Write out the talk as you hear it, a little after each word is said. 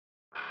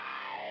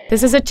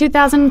This is a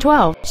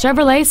 2012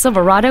 Chevrolet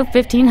Silverado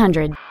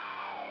 1500.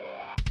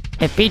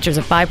 It features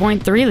a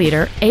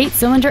 5.3-liter,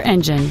 8-cylinder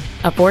engine,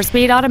 a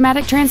 4-speed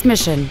automatic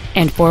transmission,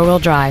 and 4-wheel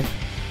drive.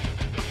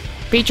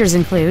 Features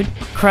include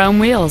chrome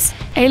wheels,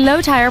 a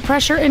low-tire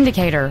pressure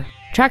indicator,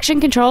 traction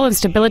control and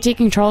stability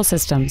control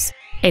systems,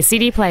 a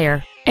CD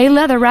player, a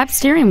leather-wrapped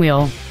steering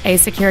wheel, a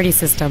security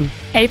system,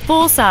 a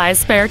full-size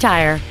spare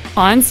tire,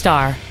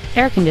 OnStar,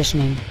 air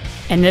conditioning,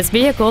 and this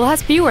vehicle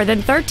has fewer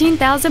than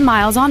 13,000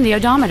 miles on the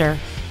odometer.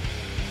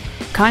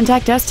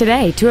 Contact us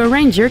today to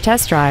arrange your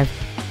test drive.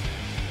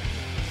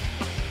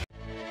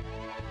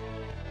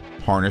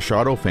 Harnish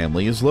Auto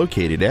Family is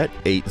located at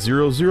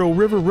 800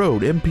 River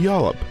Road in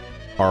Puyallup.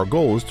 Our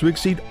goal is to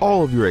exceed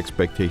all of your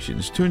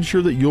expectations to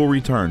ensure that you'll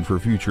return for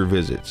future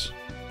visits.